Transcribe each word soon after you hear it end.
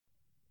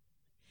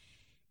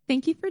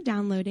Thank you for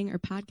downloading or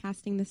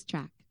podcasting this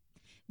track.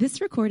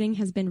 This recording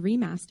has been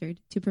remastered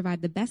to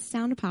provide the best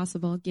sound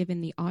possible given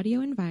the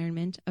audio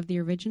environment of the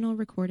original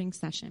recording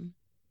session.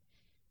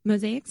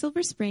 Mosaic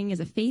Silver Spring is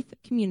a faith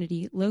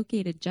community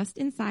located just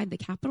inside the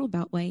Capitol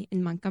Beltway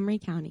in Montgomery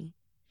County.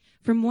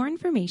 For more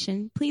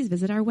information, please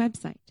visit our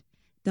website,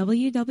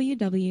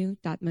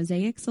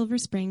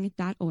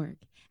 www.mosaicsilverspring.org,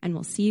 and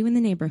we'll see you in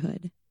the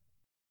neighborhood.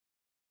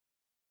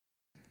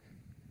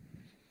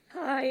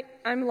 Hi,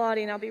 I'm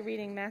Lottie, and I'll be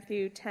reading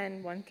Matthew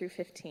 10, 1 through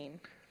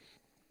 15.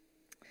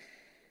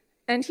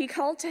 And he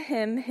called to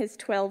him his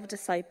 12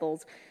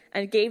 disciples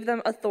and gave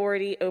them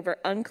authority over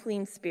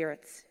unclean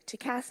spirits, to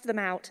cast them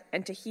out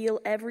and to heal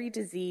every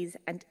disease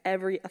and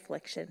every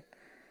affliction.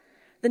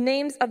 The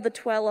names of the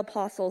 12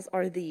 apostles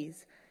are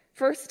these: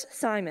 first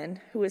Simon,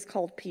 who is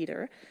called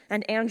Peter,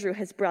 and Andrew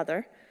his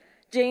brother,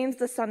 James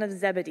the son of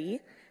Zebedee,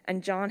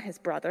 and John his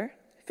brother,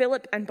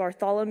 Philip and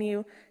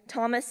Bartholomew,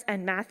 Thomas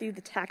and Matthew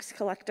the tax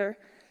collector,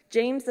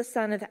 James the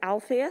son of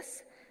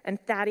Alphaeus, and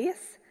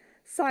Thaddeus,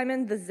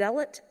 Simon the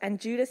Zealot,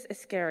 and Judas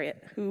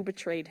Iscariot, who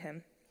betrayed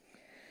him.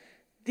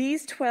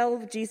 These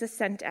 12 Jesus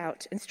sent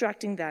out,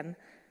 instructing them,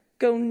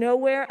 "Go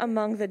nowhere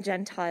among the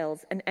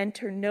Gentiles and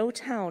enter no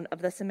town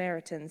of the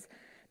Samaritans,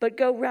 but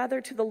go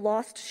rather to the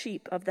lost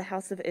sheep of the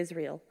house of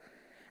Israel.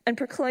 And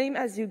proclaim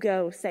as you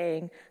go,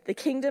 saying, 'The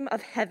kingdom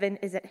of heaven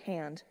is at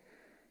hand.'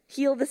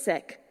 Heal the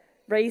sick,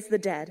 raise the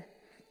dead,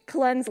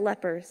 cleanse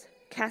lepers,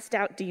 cast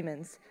out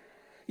demons.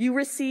 You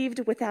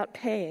received without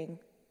paying,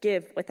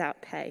 give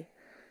without pay.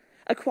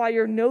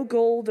 Acquire no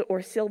gold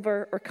or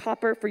silver or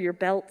copper for your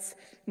belts,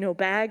 no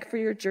bag for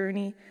your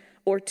journey,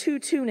 or 2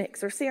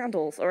 tunics or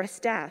sandals or a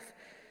staff,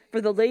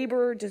 for the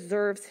laborer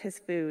deserves his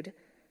food.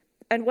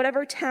 And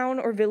whatever town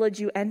or village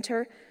you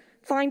enter,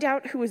 find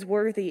out who is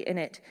worthy in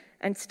it,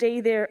 and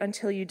stay there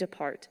until you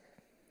depart.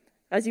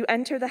 As you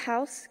enter the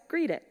house,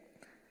 greet it.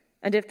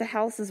 And if the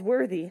house is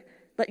worthy,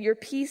 let your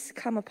peace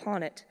come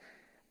upon it.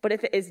 But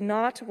if it is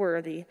not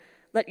worthy,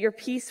 let your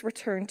peace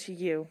return to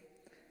you.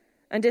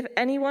 And if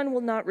anyone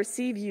will not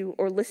receive you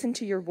or listen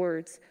to your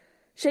words,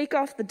 shake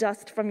off the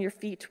dust from your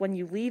feet when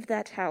you leave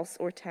that house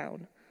or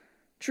town.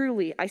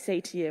 Truly, I say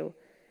to you,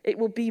 it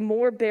will be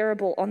more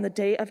bearable on the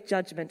day of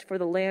judgment for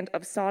the land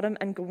of Sodom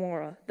and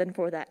Gomorrah than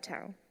for that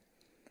town."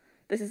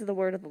 This is the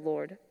word of the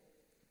Lord.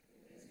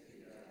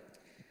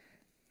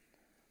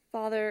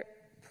 Father,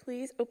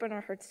 please open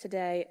our hearts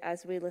today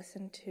as we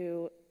listen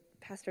to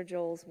Pastor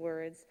Joel's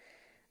words.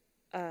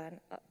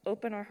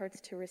 Open our hearts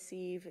to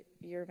receive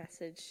your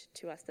message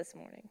to us this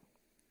morning.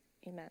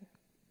 Amen.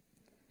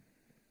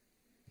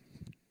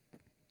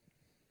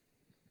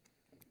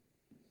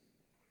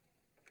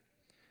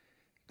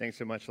 Thanks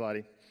so much,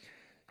 Lottie.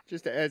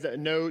 Just as a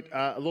note,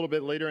 a little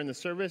bit later in the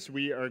service,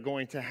 we are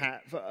going to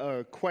have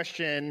a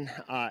question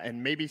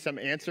and maybe some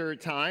answer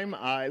time,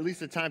 at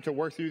least a time to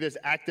work through this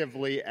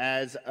actively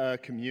as a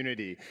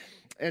community.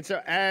 And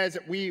so as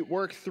we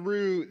work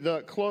through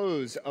the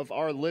close of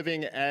our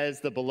Living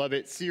as the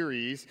Beloved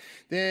series,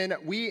 then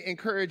we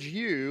encourage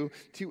you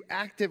to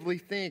actively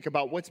think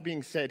about what's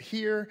being said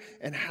here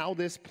and how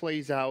this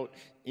plays out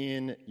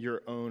in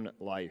your own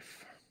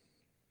life.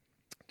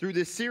 Through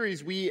this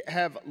series, we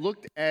have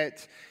looked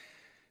at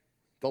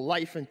the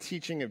life and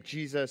teaching of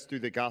Jesus through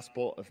the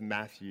Gospel of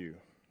Matthew.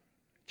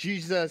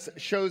 Jesus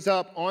shows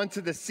up onto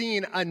the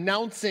scene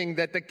announcing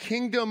that the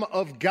kingdom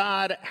of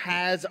God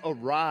has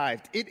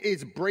arrived. It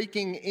is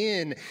breaking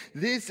in.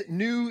 This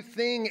new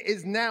thing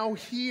is now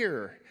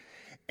here.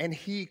 And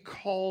he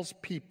calls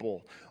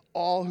people,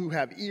 all who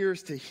have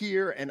ears to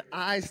hear and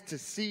eyes to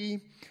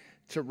see,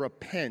 to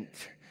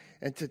repent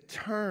and to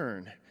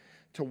turn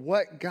to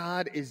what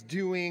God is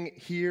doing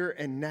here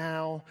and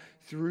now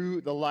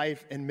through the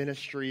life and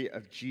ministry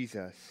of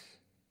Jesus.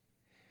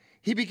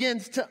 He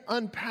begins to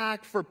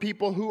unpack for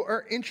people who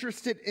are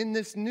interested in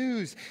this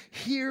news.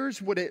 Here's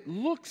what it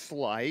looks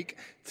like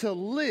to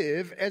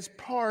live as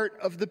part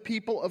of the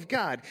people of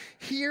God.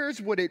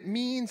 Here's what it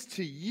means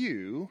to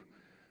you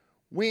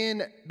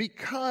when,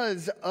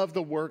 because of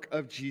the work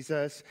of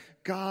Jesus,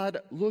 God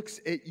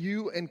looks at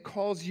you and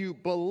calls you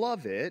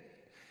beloved.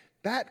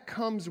 That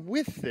comes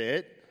with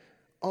it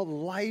a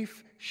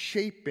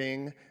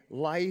life-shaping,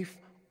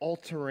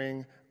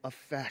 life-altering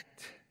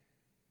effect.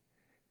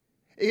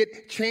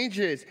 It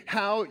changes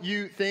how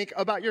you think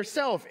about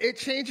yourself. It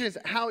changes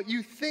how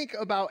you think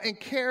about and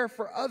care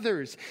for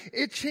others.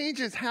 It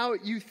changes how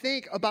you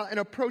think about an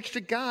approach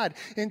to God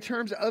in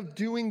terms of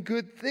doing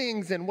good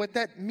things and what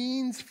that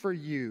means for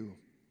you.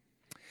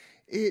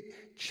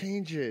 It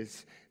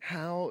changes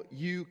how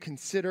you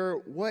consider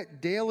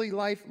what daily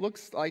life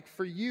looks like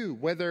for you,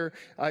 whether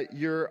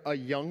you're a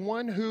young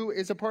one who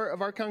is a part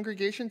of our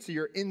congregation, so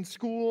you're in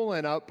school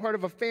and a part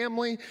of a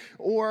family,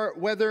 or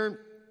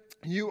whether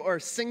you are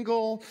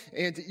single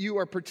and you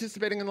are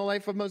participating in the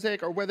life of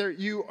Mosaic, or whether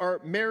you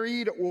are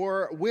married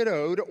or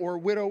widowed or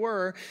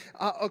widower,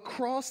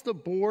 across the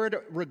board,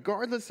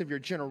 regardless of your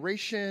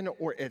generation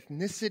or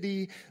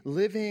ethnicity,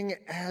 living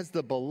as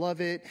the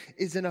beloved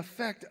is in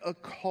effect a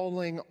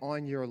calling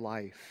on your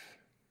life.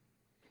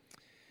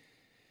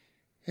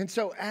 And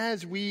so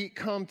as we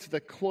come to the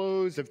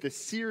close of the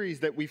series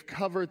that we've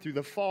covered through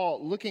the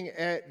fall, looking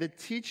at the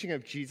teaching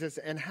of Jesus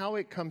and how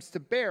it comes to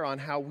bear on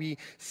how we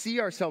see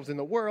ourselves in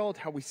the world,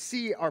 how we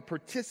see our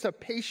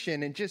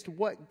participation in just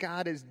what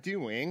God is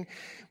doing,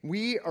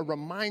 we are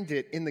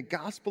reminded in the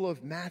Gospel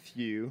of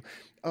Matthew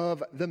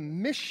of the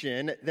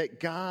mission that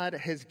God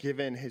has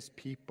given his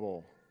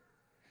people.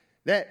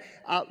 That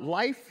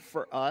life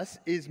for us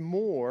is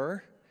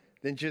more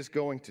than just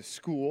going to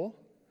school.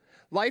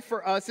 Life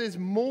for us is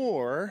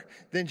more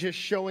than just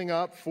showing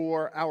up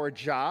for our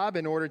job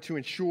in order to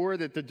ensure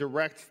that the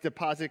direct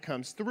deposit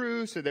comes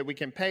through so that we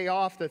can pay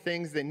off the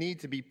things that need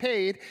to be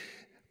paid.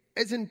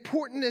 As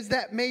important as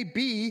that may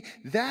be,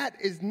 that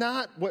is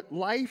not what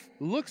life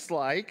looks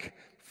like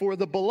for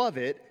the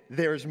beloved.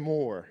 There's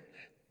more.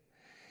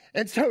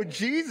 And so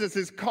Jesus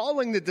is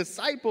calling the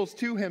disciples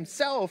to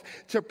himself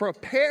to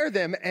prepare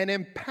them and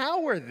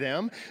empower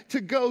them to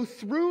go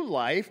through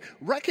life,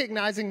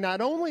 recognizing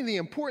not only the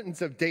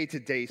importance of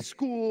day-to-day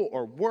school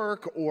or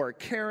work or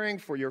caring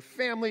for your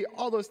family,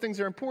 all those things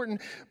are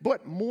important,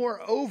 but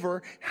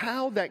moreover,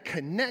 how that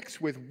connects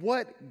with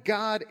what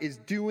God is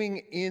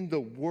doing in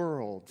the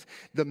world,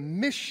 the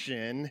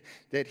mission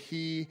that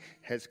he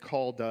has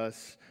called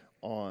us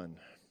on.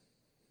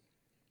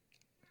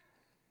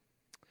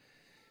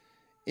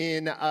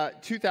 In a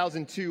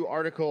 2002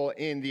 article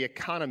in The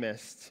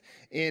Economist,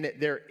 in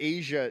their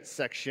Asia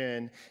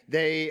section,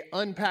 they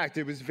unpacked,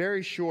 it was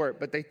very short,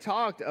 but they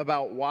talked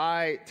about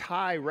why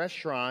Thai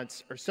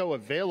restaurants are so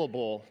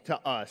available to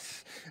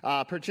us,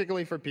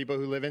 particularly for people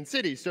who live in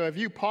cities. So if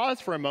you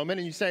pause for a moment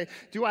and you say,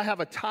 do I have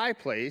a Thai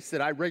place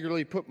that I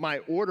regularly put my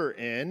order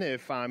in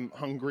if I'm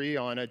hungry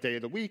on a day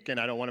of the week and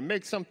I don't want to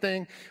make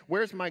something?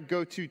 Where's my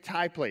go-to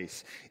Thai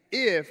place?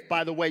 If,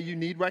 by the way, you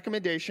need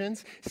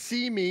recommendations,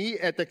 see me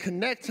at the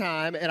Connect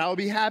time, and I'll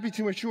be happy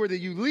to ensure that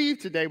you leave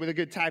today with a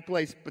good Thai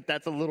place, but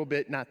that's a little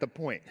bit not the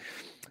point.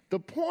 The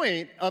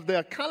point of the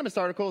Economist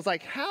article is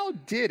like, how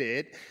did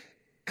it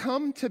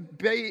come to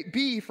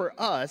be for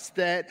us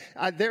that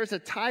there's a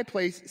Thai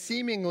place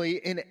seemingly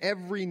in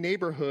every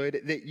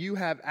neighborhood that you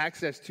have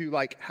access to?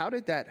 Like, how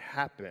did that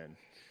happen?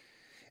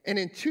 And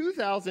in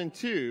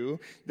 2002,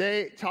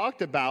 they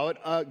talked about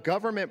a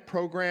government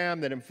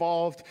program that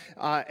involved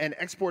an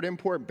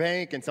export-import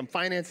bank and some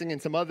financing and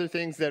some other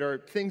things that are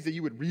things that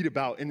you would read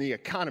about in The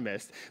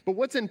Economist. But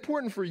what's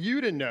important for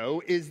you to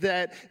know is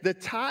that the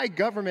Thai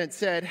government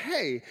said,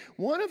 hey,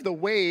 one of the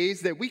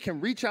ways that we can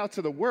reach out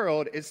to the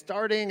world is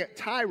starting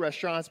Thai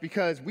restaurants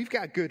because we've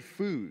got good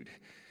food.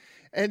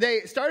 And they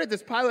started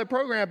this pilot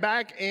program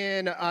back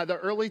in the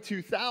early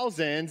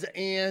 2000s,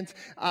 and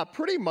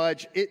pretty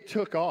much it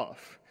took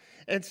off.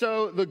 And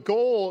so the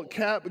goal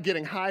kept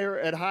getting higher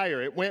and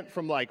higher. It went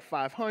from like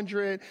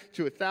 500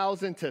 to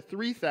 1,000 to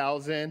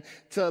 3,000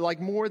 to like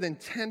more than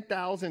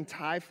 10,000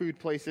 Thai food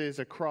places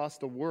across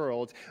the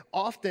world,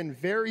 often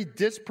very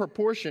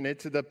disproportionate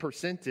to the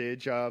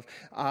percentage of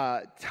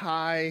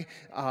Thai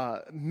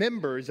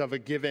members of a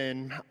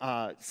given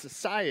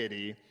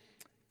society.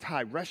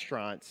 Thai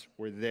restaurants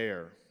were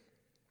there.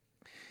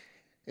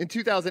 In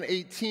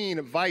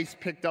 2018, Vice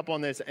picked up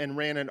on this and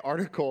ran an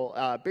article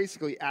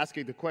basically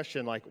asking the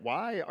question, like,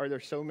 why are there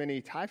so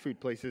many Thai food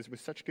places with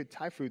such good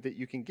Thai food that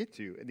you can get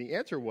to? And the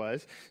answer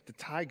was the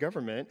Thai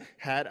government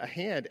had a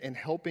hand in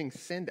helping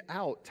send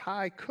out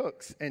Thai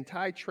cooks and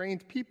Thai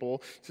trained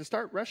people to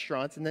start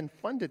restaurants and then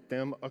funded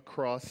them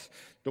across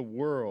the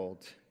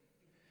world.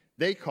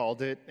 They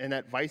called it, in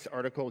that Vice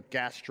article,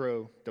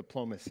 gastro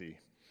diplomacy.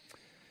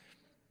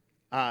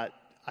 I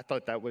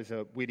thought that was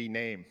a witty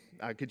name.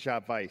 Good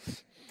job,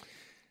 Vice.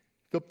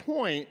 The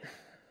point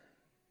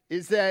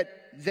is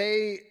that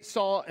they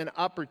saw an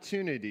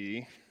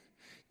opportunity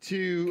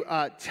to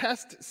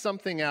test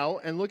something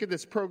out and look at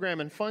this program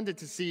and fund it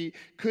to see,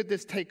 could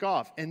this take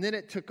off? And then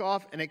it took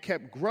off and it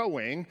kept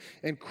growing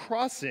and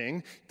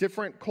crossing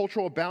different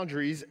cultural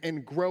boundaries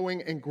and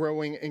growing and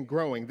growing and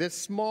growing. This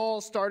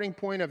small starting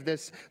point of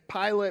this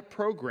pilot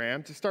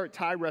program to start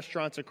Thai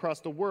restaurants across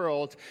the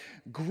world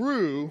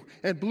grew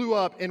and blew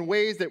up in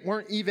ways that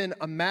weren't even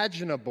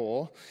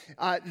imaginable,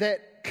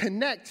 that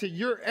connect to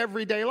your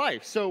everyday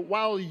life. So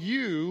while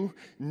you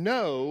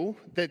know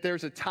that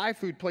there's a Thai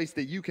food place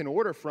that you can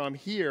order from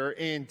here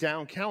in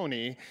Down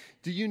County,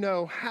 do you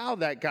know how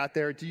that got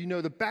there? Do you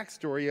know the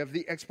backstory of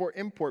the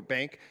Export-Import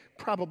Bank?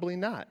 Probably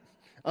not,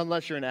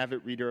 unless you're an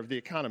avid reader of The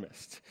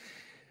Economist.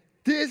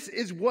 This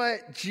is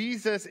what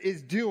Jesus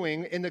is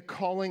doing in the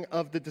calling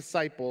of the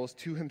disciples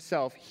to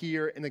himself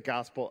here in the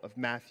Gospel of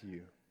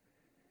Matthew.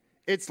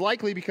 It's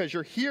likely because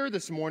you're here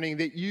this morning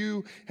that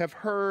you have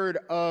heard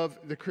of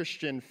the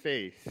Christian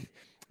faith.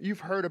 You've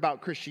heard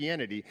about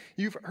Christianity.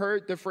 You've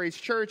heard the phrase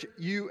church.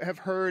 You have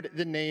heard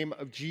the name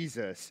of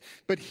Jesus.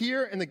 But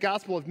here in the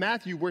Gospel of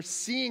Matthew, we're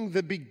seeing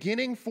the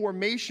beginning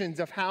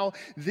formations of how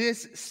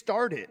this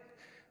started.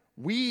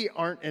 We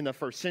aren't in the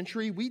first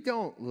century. We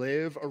don't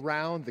live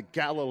around the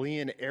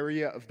Galilean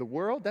area of the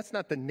world. That's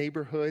not the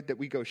neighborhood that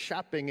we go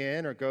shopping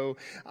in or go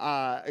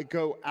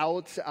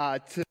out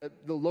to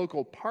the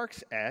local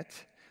parks at.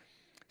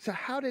 So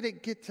how did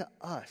it get to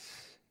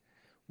us?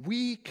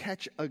 we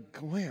catch a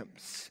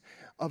glimpse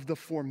of the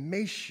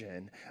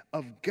formation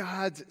of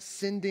God's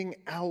sending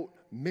out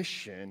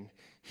mission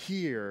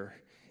here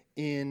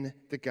in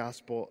the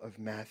Gospel of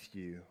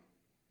Matthew.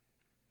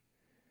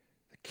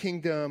 The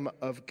kingdom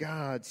of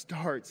God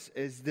starts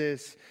as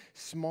this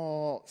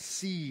small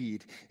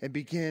seed and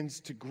begins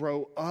to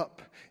grow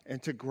up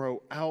and to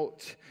grow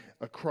out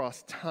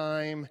across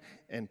time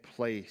and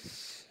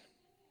place.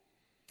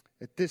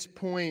 At this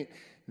point,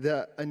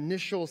 the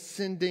initial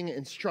sending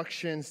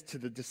instructions to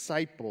the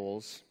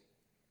disciples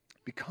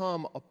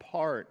become a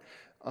part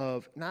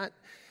of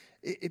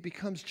it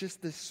becomes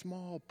just this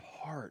small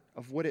part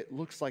of what it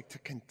looks like to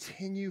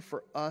continue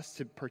for us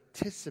to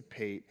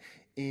participate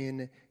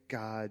in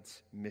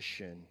God's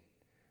mission.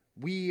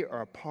 We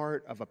are a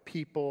part of a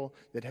people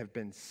that have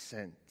been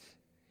sent.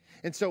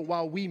 And so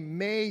while we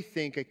may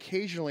think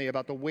occasionally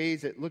about the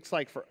ways it looks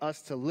like for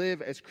us to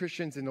live as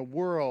Christians in the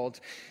world,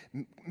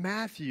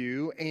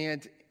 Matthew,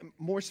 and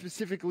more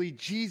specifically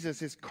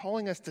Jesus, is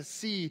calling us to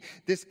see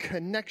this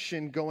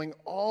connection going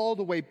all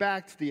the way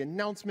back to the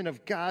announcement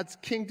of God's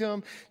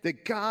kingdom,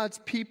 that God's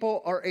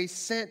people are a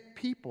sent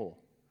people.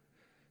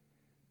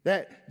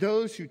 That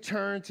those who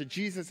turn to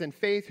Jesus in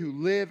faith, who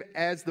live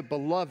as the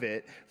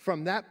beloved,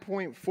 from that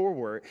point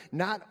forward,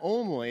 not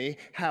only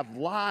have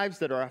lives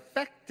that are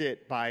affected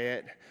by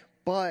it,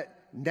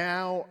 but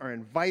now are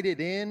invited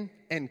in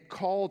and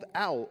called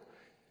out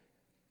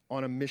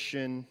on a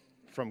mission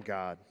from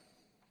God.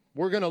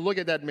 We're going to look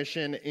at that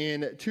mission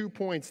in 2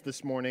 points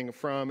this morning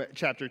from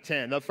chapter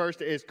 10. The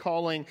first is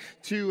calling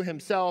to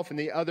himself, and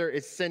the other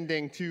is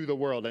sending to the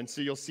world. And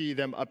so you'll see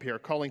them up here,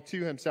 calling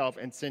to himself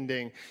and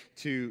sending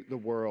to the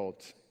world.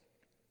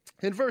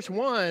 In verse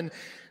 1,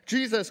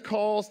 Jesus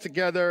calls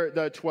together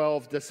the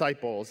 12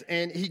 disciples,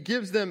 and he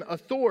gives them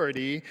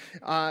authority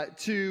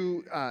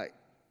to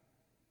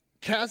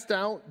cast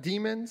out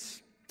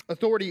demons,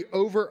 authority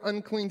over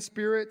unclean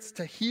spirits,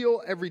 to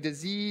heal every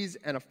disease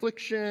and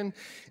affliction.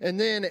 And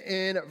then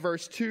in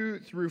verse 2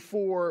 through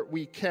 4,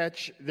 we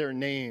catch their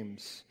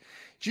names.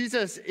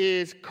 Jesus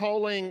is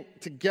calling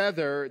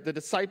together the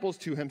disciples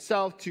to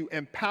himself to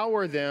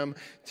empower them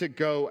to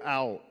go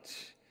out.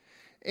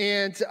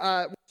 And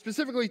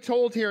specifically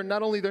told here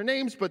not only their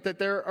names, but that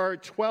there are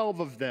 12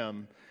 of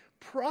them,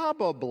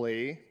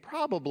 probably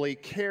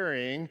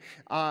carrying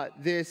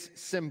this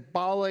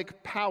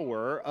symbolic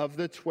power of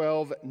the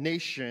 12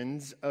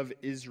 nations of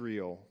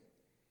Israel.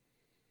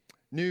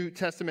 New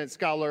Testament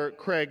scholar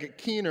Craig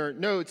Keener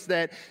notes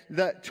that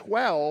the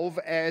 12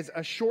 as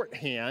a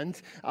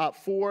shorthand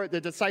for the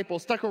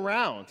disciples stuck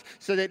around,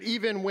 so that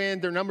even when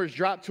their numbers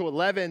dropped to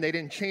 11, they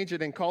didn't change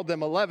it and called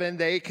them 11.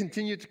 They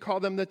continued to call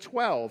them the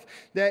 12.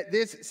 That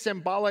this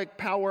symbolic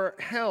power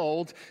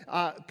held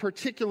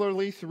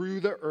particularly through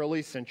the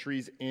early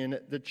centuries in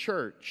the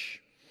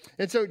church.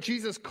 And so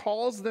Jesus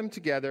calls them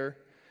together,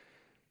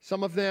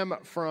 some of them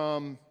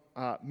from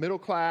middle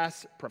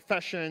class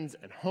professions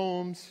and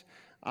homes.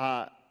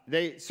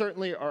 They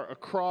certainly are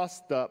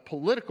across the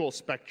political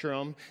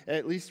spectrum,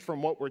 at least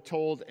from what we're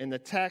told in the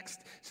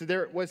text. So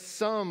there was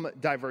some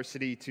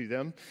diversity to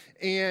them,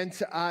 and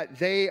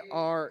they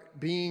are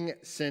being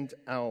sent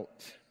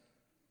out.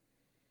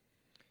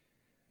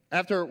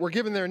 After we're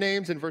given their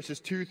names in verses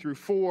 2 through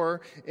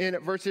 4, in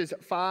verses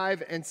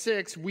 5 and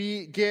 6,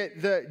 we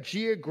get the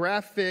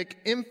geographic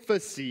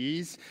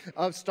emphases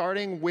of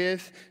starting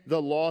with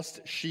the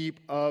lost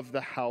sheep of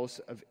the house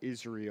of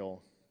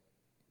Israel.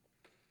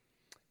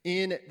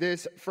 In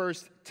this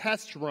first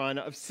test run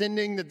of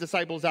sending the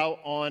disciples out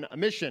on a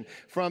mission,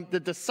 from the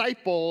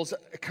disciples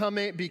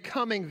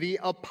becoming the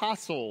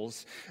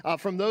apostles,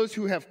 from those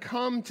who have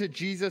come to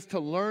Jesus to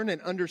learn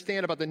and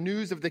understand about the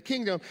news of the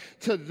kingdom,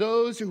 to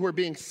those who are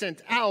being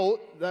sent out,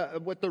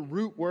 what the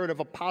root word of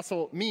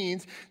apostle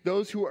means,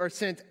 those who are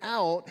sent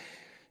out,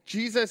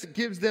 Jesus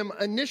gives them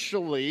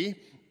initially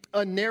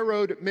a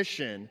narrowed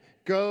mission.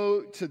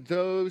 Go to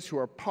those who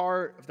are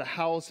part of the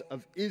house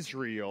of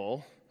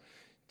Israel,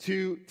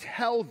 to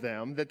tell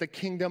them that the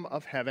kingdom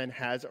of heaven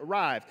has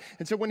arrived.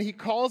 And so when he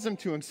calls them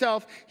to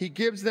himself, he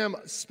gives them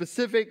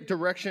specific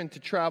direction to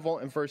travel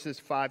in verses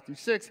 5 through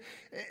 6.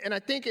 And I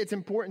think it's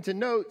important to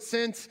note,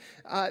 since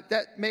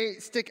that may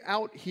stick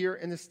out here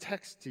in this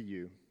text to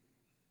you,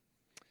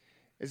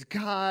 as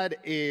God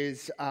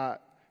is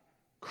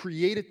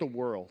created the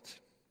world,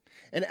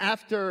 and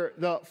after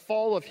the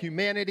fall of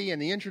humanity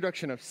and the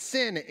introduction of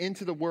sin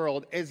into the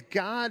world, as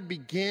God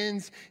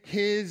begins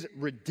his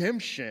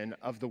redemption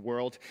of the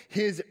world,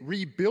 his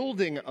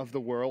rebuilding of the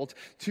world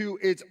to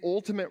its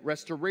ultimate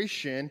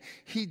restoration,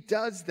 he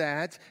does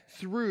that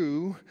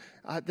through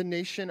the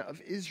nation of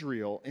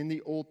Israel in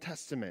the Old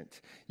Testament.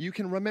 You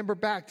can remember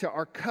back to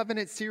our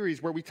covenant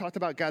series where we talked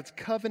about God's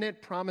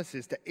covenant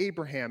promises to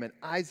Abraham and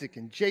Isaac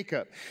and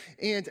Jacob.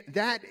 And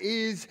that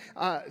is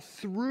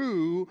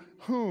through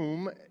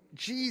whom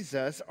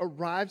Jesus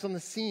arrives on the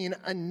scene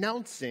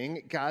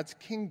announcing God's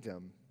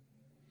kingdom.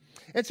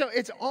 And so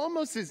it's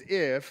almost as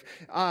if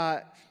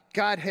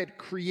God had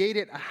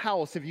created a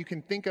house, if you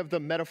can think of the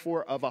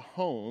metaphor of a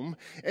home,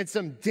 and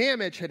some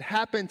damage had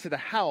happened to the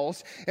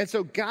house. And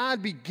so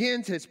God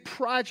begins his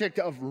project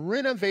of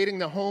renovating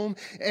the home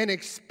and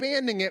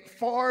expanding it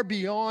far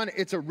beyond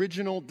its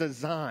original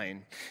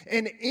design.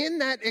 And in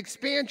that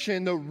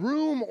expansion, the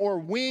room or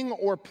wing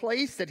or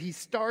place that he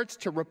starts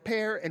to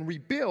repair and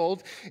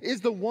rebuild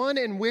is the one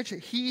in which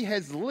he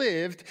has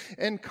lived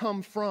and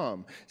come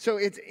from. So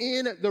it's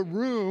in the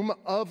room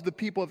of the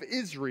people of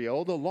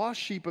Israel, the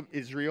lost sheep of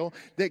Israel,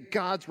 that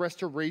God's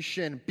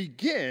restoration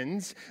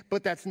begins,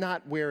 but that's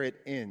not where it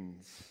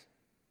ends.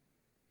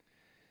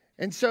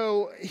 And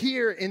so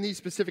here in these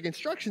specific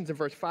instructions in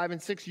verse 5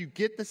 and 6, you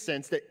get the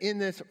sense that in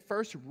this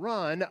first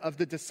run of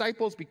the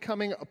disciples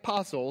becoming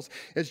apostles,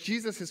 as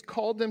Jesus has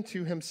called them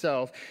to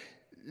himself,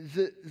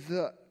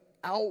 the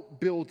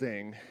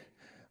outbuilding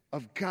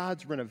of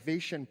God's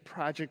renovation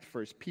project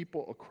for his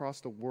people across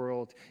the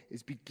world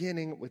is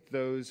beginning with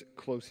those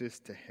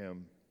closest to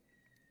him.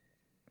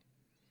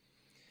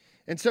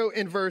 And so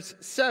in verse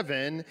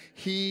 7,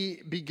 he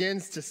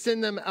begins to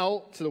send them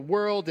out to the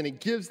world, and he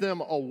gives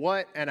them a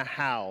what and a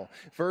how.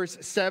 Verse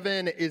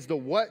 7 is the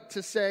what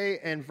to say,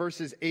 and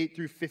verses 8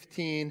 through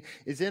 15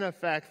 is in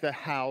effect the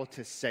how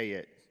to say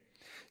it.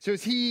 So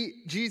as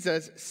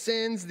Jesus,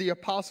 sends the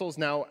apostles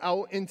now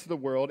out into the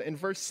world, in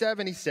verse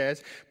 7 he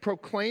says,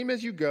 "Proclaim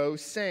as you go,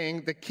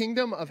 saying, the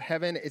kingdom of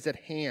heaven is at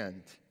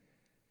hand."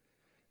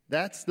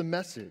 That's the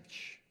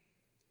message.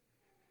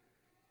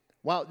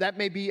 While that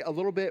may be a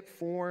little bit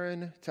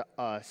foreign to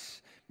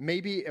us,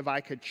 maybe if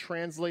I could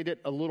translate it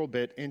a little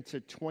bit into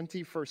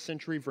 21st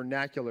century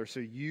vernacular so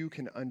you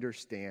can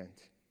understand.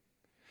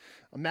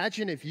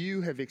 Imagine if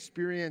you have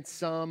experienced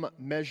some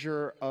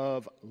measure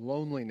of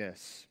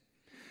loneliness,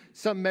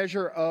 some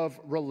measure of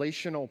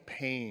relational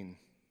pain,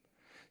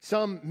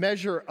 some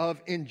measure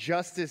of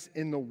injustice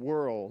in the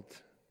world,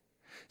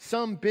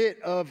 some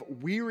bit of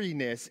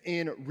weariness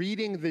in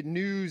reading the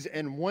news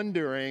and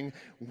wondering,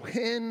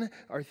 when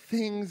are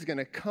things going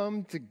to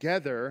come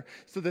together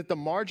so that the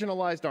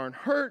marginalized aren't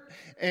hurt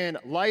and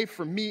life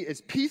for me is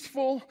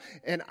peaceful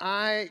and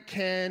I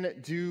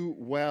can do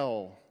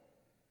well?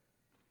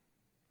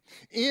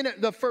 In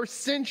the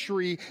first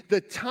century, the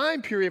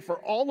time period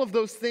for all of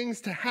those things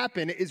to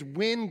happen is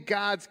when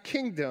God's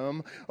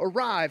kingdom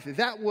arrived.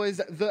 That was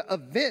the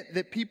event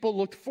that people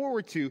looked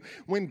forward to,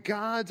 when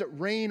God's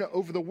reign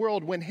over the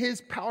world, when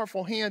his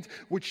powerful hands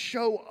would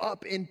show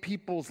up in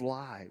people's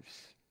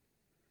lives.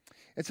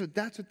 And so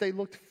that's what they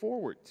looked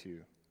forward to.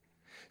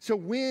 So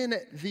when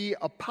the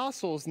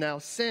apostles now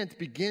sent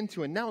begin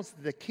to announce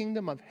that the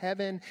kingdom of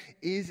heaven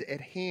is at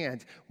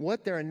hand,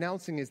 what they're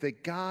announcing is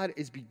that God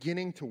is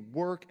beginning to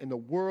work in the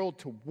world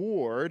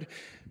toward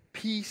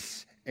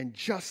peace and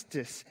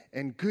justice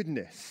and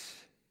goodness.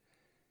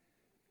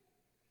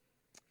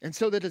 And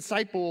so the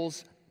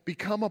disciples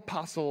become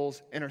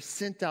apostles and are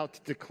sent out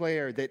to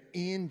declare that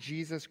in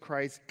Jesus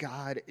Christ,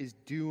 God is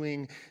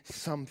doing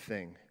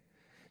something.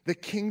 The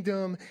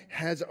kingdom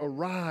has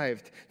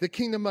arrived. The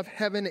kingdom of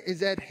heaven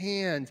is at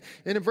hand.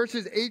 And in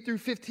verses 8 through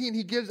 15,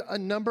 he gives a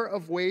number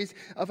of ways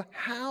of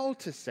how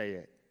to say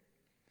it.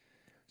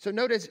 So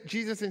notice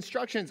Jesus'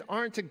 instructions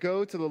aren't to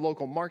go to the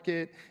local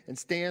market and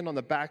stand on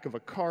the back of a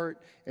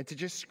cart and to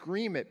just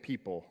scream at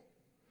people.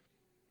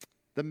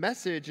 The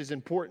message is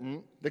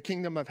important. The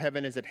kingdom of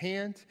heaven is at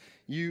hand.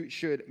 You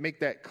should make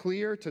that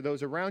clear to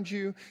those around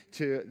you,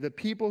 to the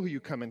people who you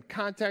come in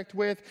contact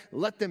with.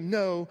 Let them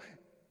know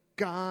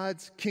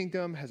God's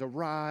kingdom has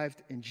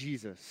arrived in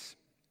Jesus.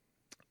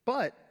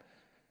 But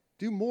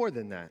do more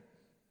than that.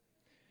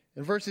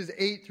 In verses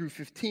 8 through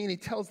 15, he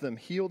tells them,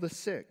 heal the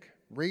sick,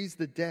 raise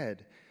the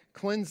dead,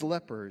 cleanse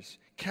lepers,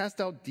 cast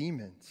out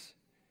demons.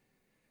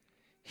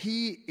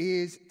 He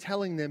is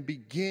telling them,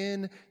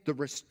 begin the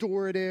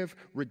restorative,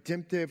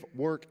 redemptive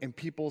work in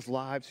people's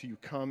lives who you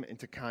come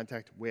into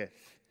contact with.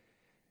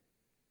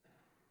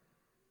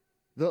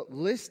 The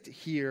list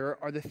here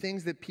are the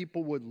things that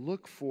people would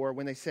look for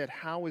when they said,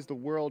 how is the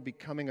world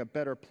becoming a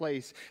better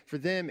place? For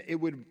them, it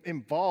would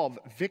involve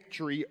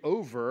victory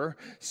over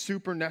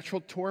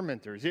supernatural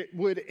tormentors. It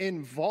would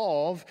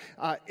involve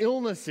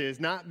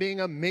illnesses not being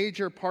a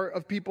major part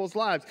of people's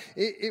lives.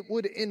 It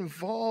would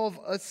involve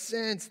a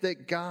sense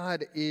that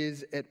God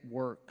is at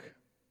work.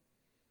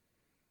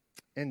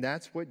 And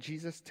that's what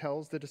Jesus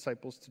tells the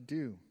disciples to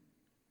do.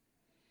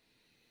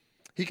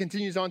 He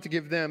continues on to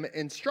give them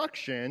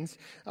instructions,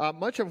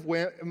 much of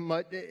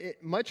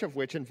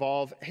which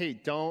involve, hey,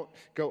 don't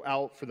go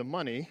out for the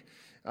money.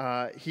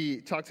 He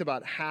talks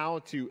about how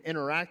to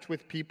interact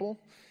with people.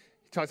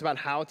 He talks about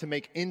how to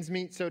make ends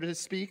meet, so to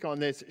speak, on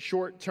this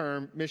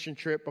short-term mission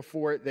trip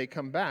before they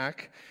come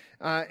back.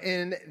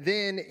 And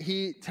then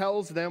he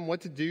tells them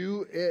what to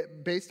do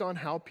based on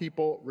how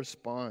people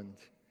respond.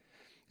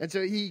 And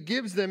so he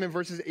gives them in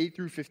verses 8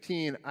 through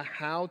 15 a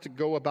how to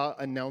go about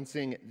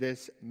announcing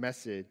this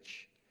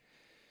message.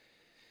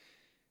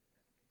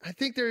 I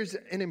think there's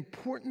an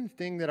important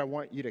thing that I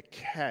want you to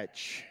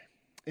catch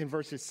in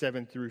verses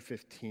 7 through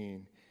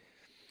 15.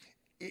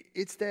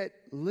 It's that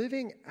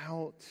living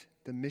out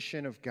the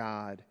mission of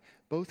God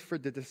both for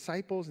the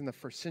disciples in the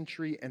first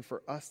century and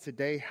for us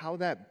today, how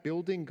that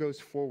building goes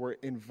forward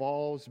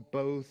involves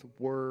both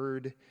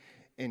word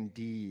and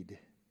deed.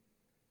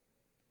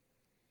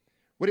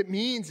 What it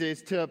means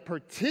is to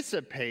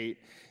participate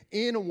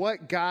in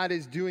what God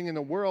is doing in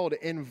the world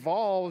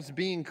involves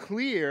being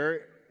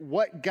clear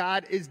what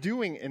God is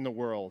doing in the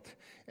world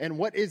and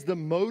what is the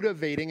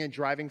motivating and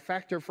driving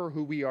factor for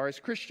who we are as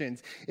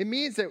Christians. It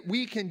means that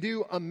we can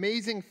do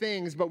amazing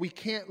things, but we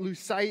can't lose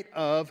sight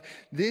of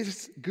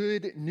this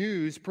good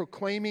news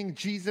proclaiming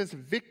Jesus'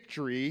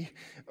 victory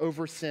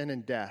over sin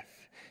and death.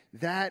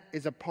 That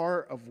is a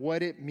part of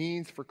what it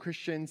means for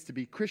Christians to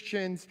be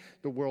Christians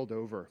the world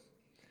over,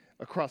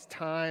 across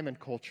time and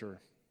culture.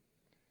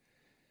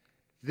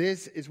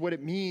 This is what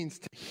it means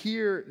to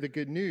hear the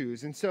good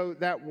news. And so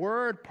that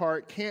word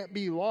part can't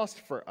be lost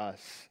for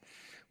us.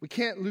 We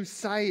can't lose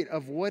sight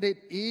of what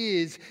it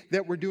is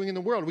that we're doing in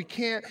the world. We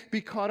can't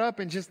be caught up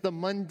in just the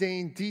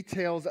mundane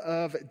details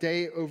of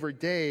day over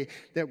day,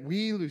 that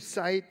we lose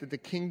sight that the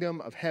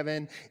kingdom of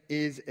heaven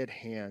is at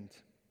hand.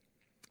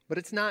 But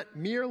it's not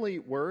merely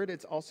word,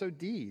 it's also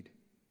deed.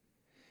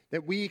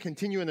 That we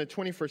continue in the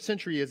 21st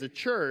century as a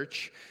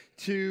church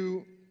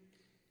to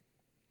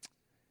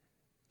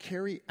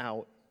carry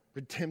out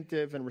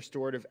redemptive and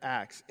restorative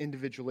acts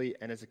individually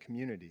and as a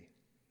community.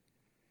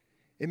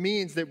 It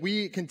means that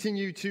we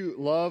continue to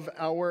love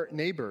our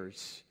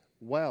neighbors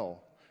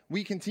well.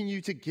 We continue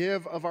to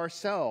give of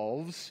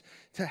ourselves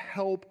to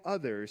help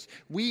others.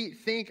 We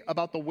think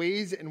about the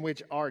ways in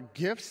which our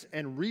gifts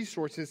and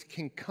resources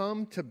can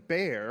come to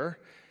bear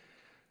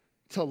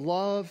to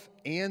love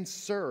and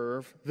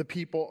serve the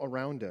people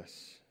around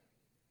us.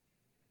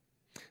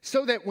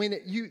 So that when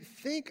you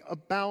think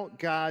about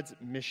God's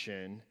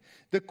mission,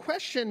 the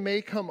question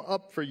may come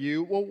up for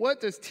you, well,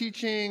 what does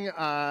teaching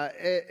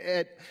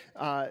at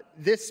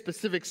this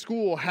specific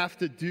school have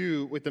to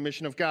do with the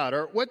mission of God?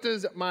 Or what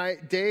does my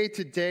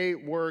day-to-day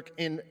work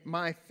in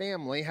my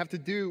family have to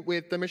do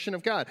with the mission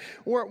of God?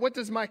 Or what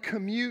does my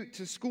commute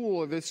to school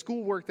or the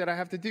schoolwork that I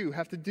have to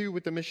do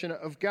with the mission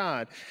of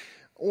God?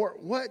 Or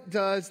what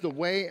does the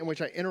way in which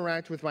I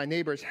interact with my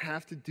neighbors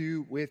have to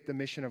do with the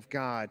mission of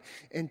God?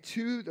 And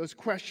to those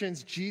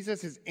questions,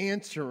 Jesus is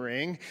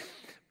answering.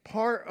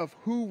 Part of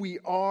who we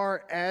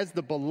are as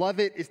the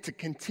beloved is to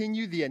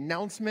continue the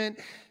announcement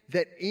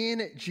that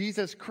in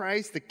Jesus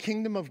Christ, the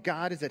kingdom of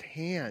God is at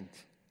hand.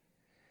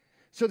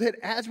 So that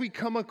as we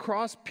come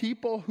across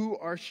people who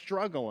are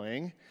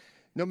struggling,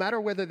 no matter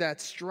whether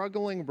that's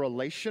struggling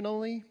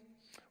relationally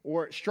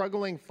or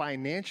struggling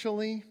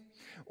financially,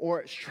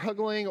 or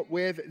struggling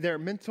with their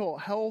mental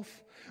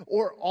health,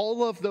 or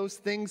all of those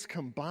things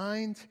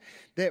combined,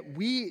 that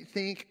we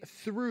think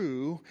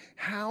through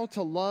how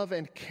to love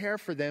and care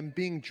for them,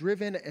 being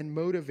driven and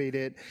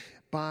motivated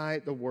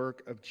by the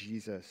work of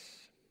Jesus.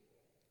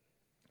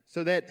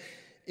 So that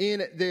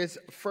in this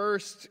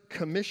first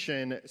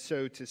commission,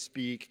 so to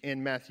speak,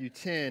 in Matthew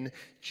 10,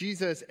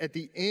 Jesus, at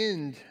the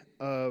end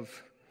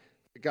of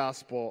the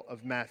Gospel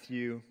of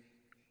Matthew,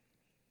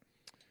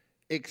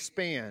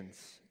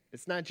 expands.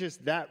 It's not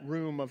just that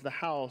room of the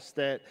house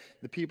that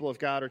the people of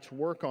God are to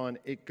work on.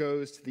 It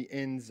goes to the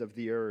ends of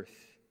the earth.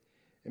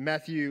 In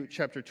Matthew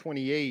chapter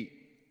 28,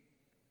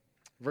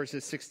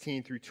 verses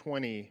 16 through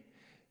 20,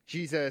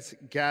 Jesus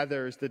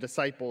gathers the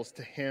disciples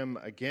to him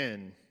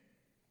again.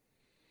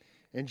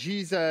 And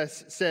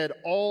Jesus said,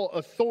 "All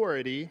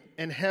authority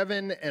in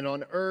heaven and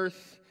on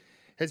earth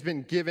has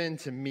been given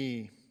to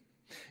me.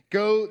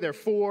 Go,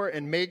 therefore,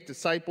 and make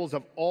disciples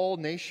of all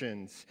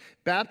nations,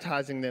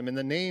 baptizing them in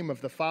the name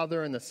of the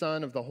Father and the Son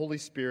and of the Holy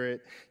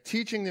Spirit,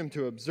 teaching them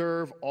to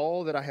observe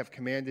all that I have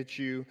commanded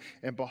you.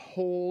 And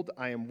behold,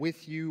 I am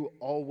with you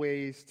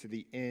always to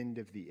the end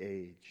of the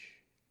age."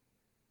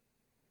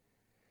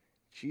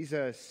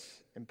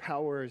 Jesus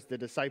empowers the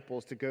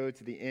disciples to go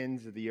to the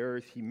ends of the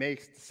earth. He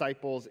makes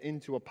disciples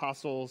into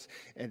apostles,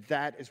 and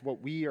that is what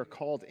we are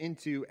called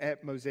into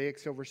at Mosaic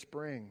Silver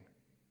Spring.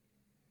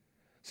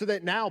 So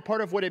that now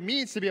part of what it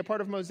means to be a part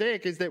of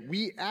Mosaic is that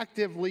we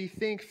actively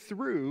think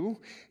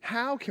through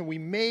how can we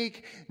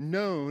make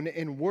known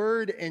in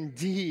word and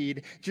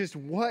deed just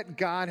what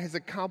God has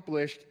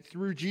accomplished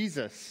through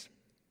Jesus.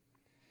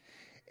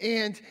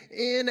 And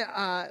in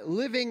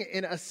living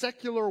in a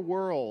secular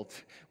world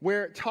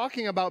where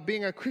talking about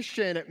being a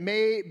Christian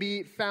may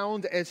be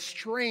found as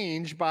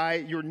strange by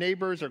your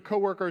neighbors or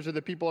coworkers or the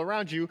people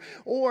around you,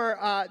 or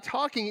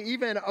talking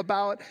even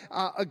about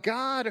a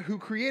God who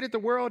created the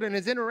world and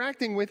is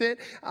interacting with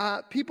it,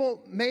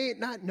 people may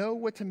not know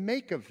what to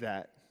make of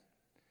that.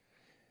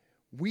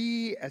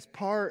 We, as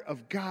part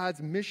of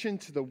God's mission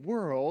to the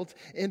world,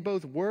 in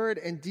both word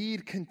and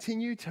deed,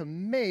 continue to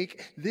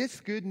make this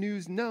good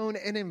news known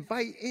and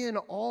invite in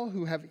all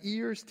who have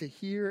ears to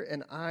hear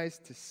and eyes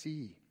to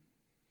see.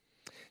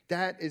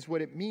 That is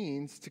what it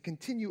means to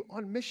continue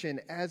on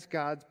mission as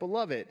God's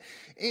beloved.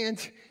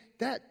 And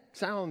that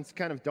sounds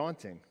kind of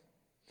daunting.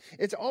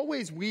 It's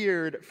always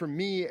weird for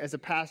me as a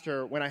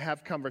pastor when I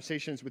have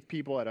conversations with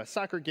people at a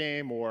soccer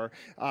game or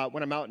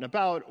when I'm out and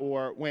about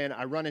or when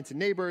I run into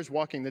neighbors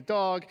walking the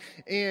dog.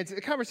 And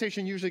the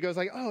conversation usually goes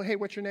like, oh, hey,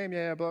 what's your name?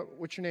 Yeah, but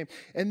what's your name?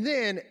 And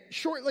then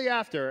shortly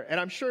after, and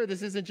I'm sure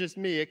this isn't just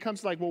me, it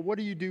comes like, well, what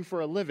do you do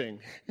for a living?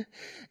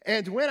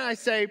 And when I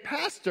say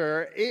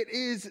pastor, it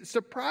is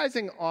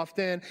surprising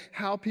often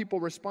how people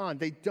respond.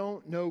 They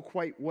don't know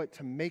quite what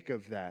to make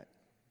of that.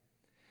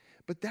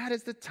 But that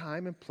is the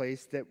time and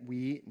place that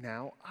we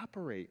now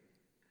operate.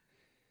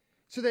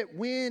 So that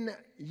when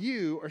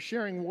you are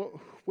sharing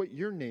what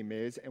your name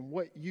is and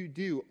what you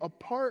do, a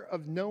part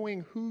of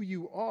knowing who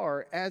you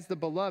are as the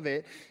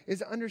beloved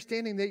is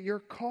understanding that you're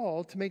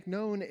called to make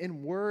known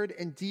in word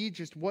and deed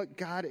just what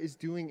God is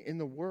doing in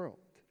the world.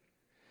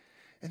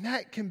 And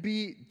that can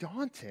be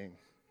daunting.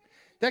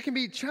 That can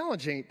be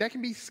challenging. That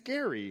can be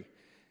scary.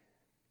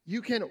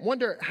 You can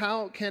wonder,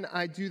 how can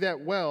I do that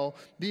well?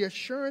 The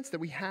assurance that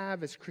we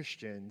have as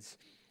Christians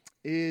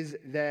is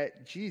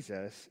that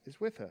Jesus is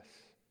with us.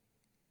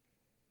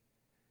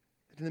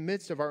 In the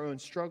midst of our own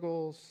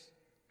struggles,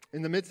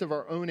 in the midst of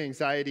our own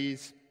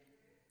anxieties,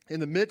 in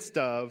the midst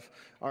of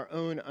our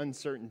own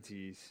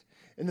uncertainties,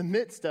 in the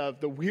midst of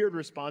the weird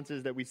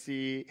responses that we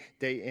see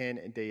day in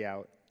and day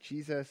out,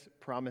 Jesus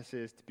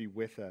promises to be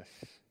with us.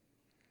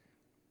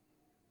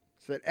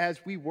 So that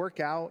as we work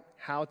out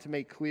how to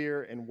make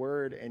clear in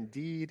word and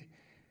deed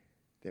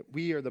that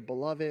we are the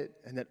beloved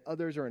and that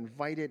others are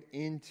invited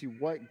into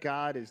what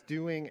God is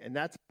doing, and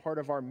that's part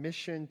of our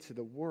mission to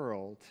the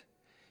world,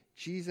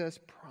 Jesus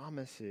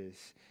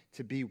promises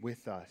to be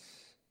with us.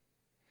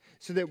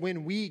 So that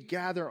when we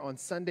gather on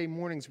Sunday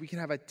mornings, we can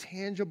have a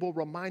tangible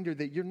reminder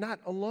that you're not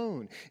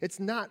alone. It's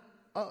not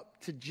up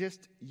to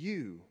just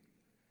you.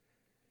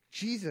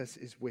 Jesus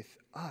is with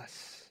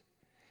us.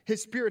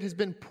 His Spirit has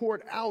been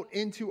poured out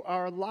into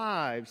our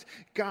lives.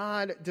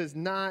 God does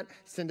not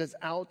send us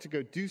out to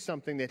go do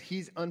something that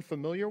He's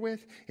unfamiliar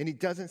with, and He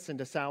doesn't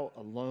send us out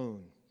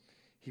alone.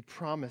 He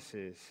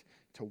promises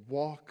to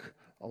walk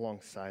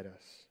alongside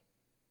us.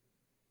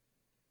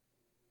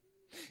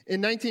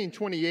 In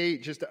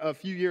 1928, just a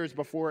few years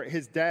before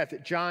his death,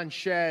 John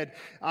Shedd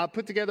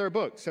put together a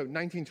book. So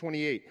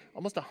 1928,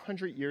 almost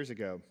 100 years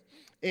ago.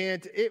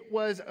 And it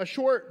was a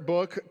short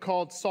book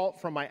called Salt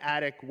from My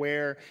Attic,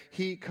 where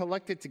he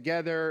collected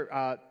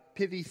together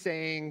pithy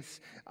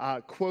sayings,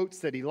 quotes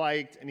that he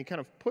liked, and he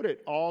kind of put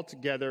it all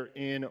together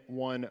in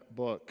one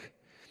book.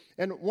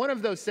 And one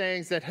of those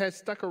sayings that has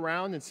stuck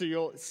around, and so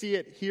you'll see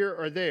it here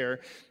or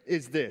there,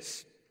 is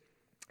this.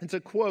 It's a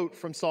quote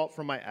from Salt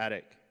from My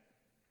Attic.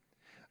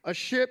 A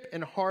ship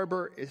in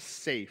harbor is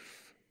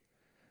safe,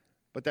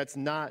 but that's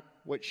not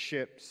what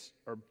ships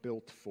are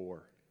built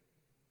for.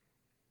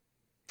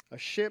 A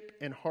ship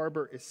in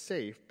harbor is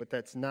safe, but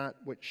that's not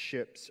what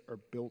ships are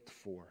built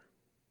for.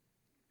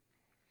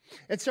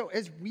 And so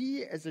as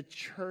we as a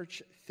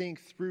church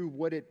think through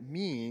what it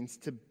means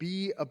to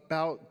be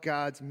about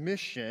God's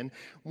mission,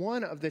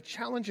 one of the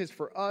challenges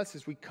for us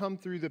as we come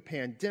through the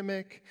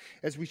pandemic,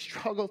 as we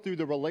struggle through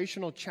the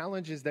relational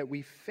challenges that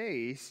we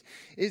face,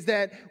 is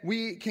that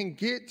we can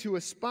get to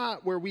a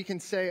spot where we can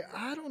say,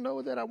 I don't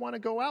know that I want to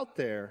go out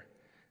there.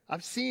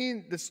 I've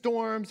seen the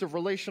storms of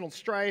relational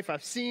strife.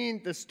 I've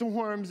seen the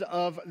storms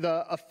of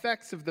the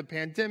effects of the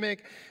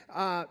pandemic.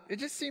 It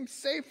just seems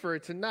safer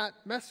to not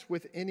mess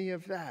with any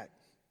of that.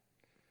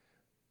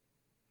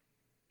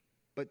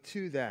 But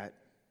to that,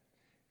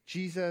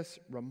 Jesus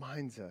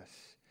reminds us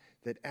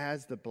that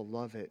as the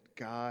beloved,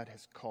 God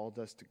has called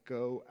us to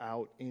go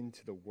out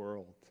into the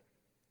world.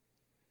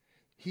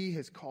 He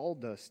has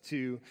called us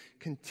to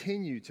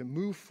continue to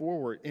move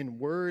forward in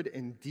word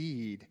and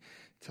deed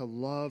to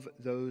love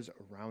those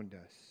around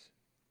us.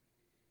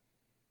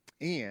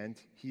 And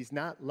He's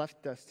not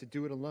left us to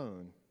do it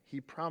alone.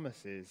 He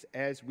promises,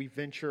 as we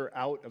venture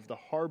out of the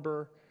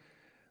harbor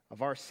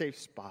of our safe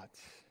spots,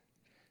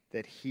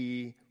 that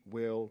He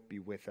will be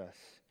with us,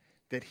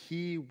 that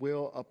He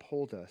will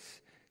uphold us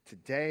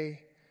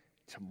today,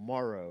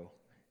 tomorrow,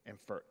 and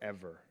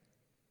forever.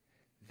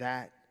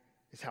 That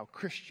is how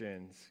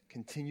Christians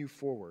continue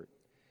forward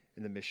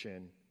in the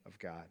mission of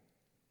God.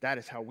 That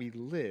is how we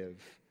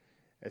live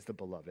as the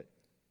beloved.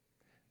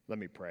 Let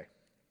me pray.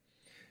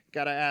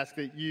 God, I ask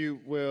that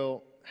you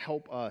will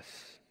help us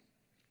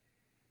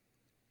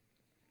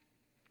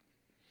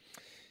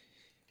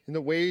in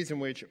the ways in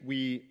which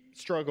we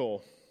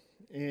struggle,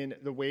 in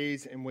the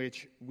ways in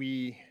which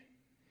we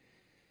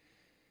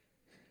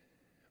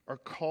are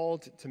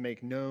called to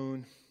make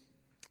known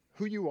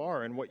who you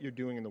are and what you're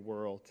doing in the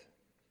world.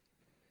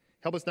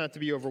 Help us not to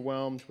be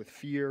overwhelmed with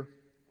fear.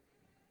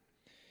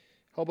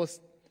 Help us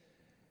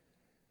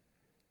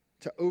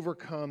to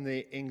overcome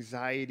the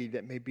anxiety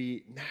that may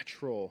be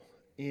natural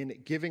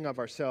in giving of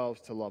ourselves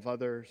to love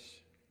others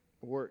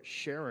or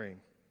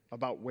sharing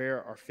about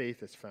where our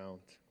faith is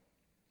found.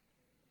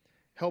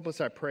 Help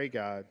us, I pray,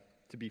 God,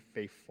 to be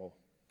faithful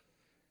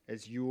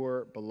as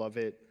your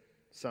beloved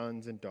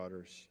sons and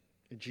daughters.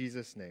 In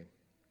Jesus' name,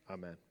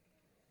 amen.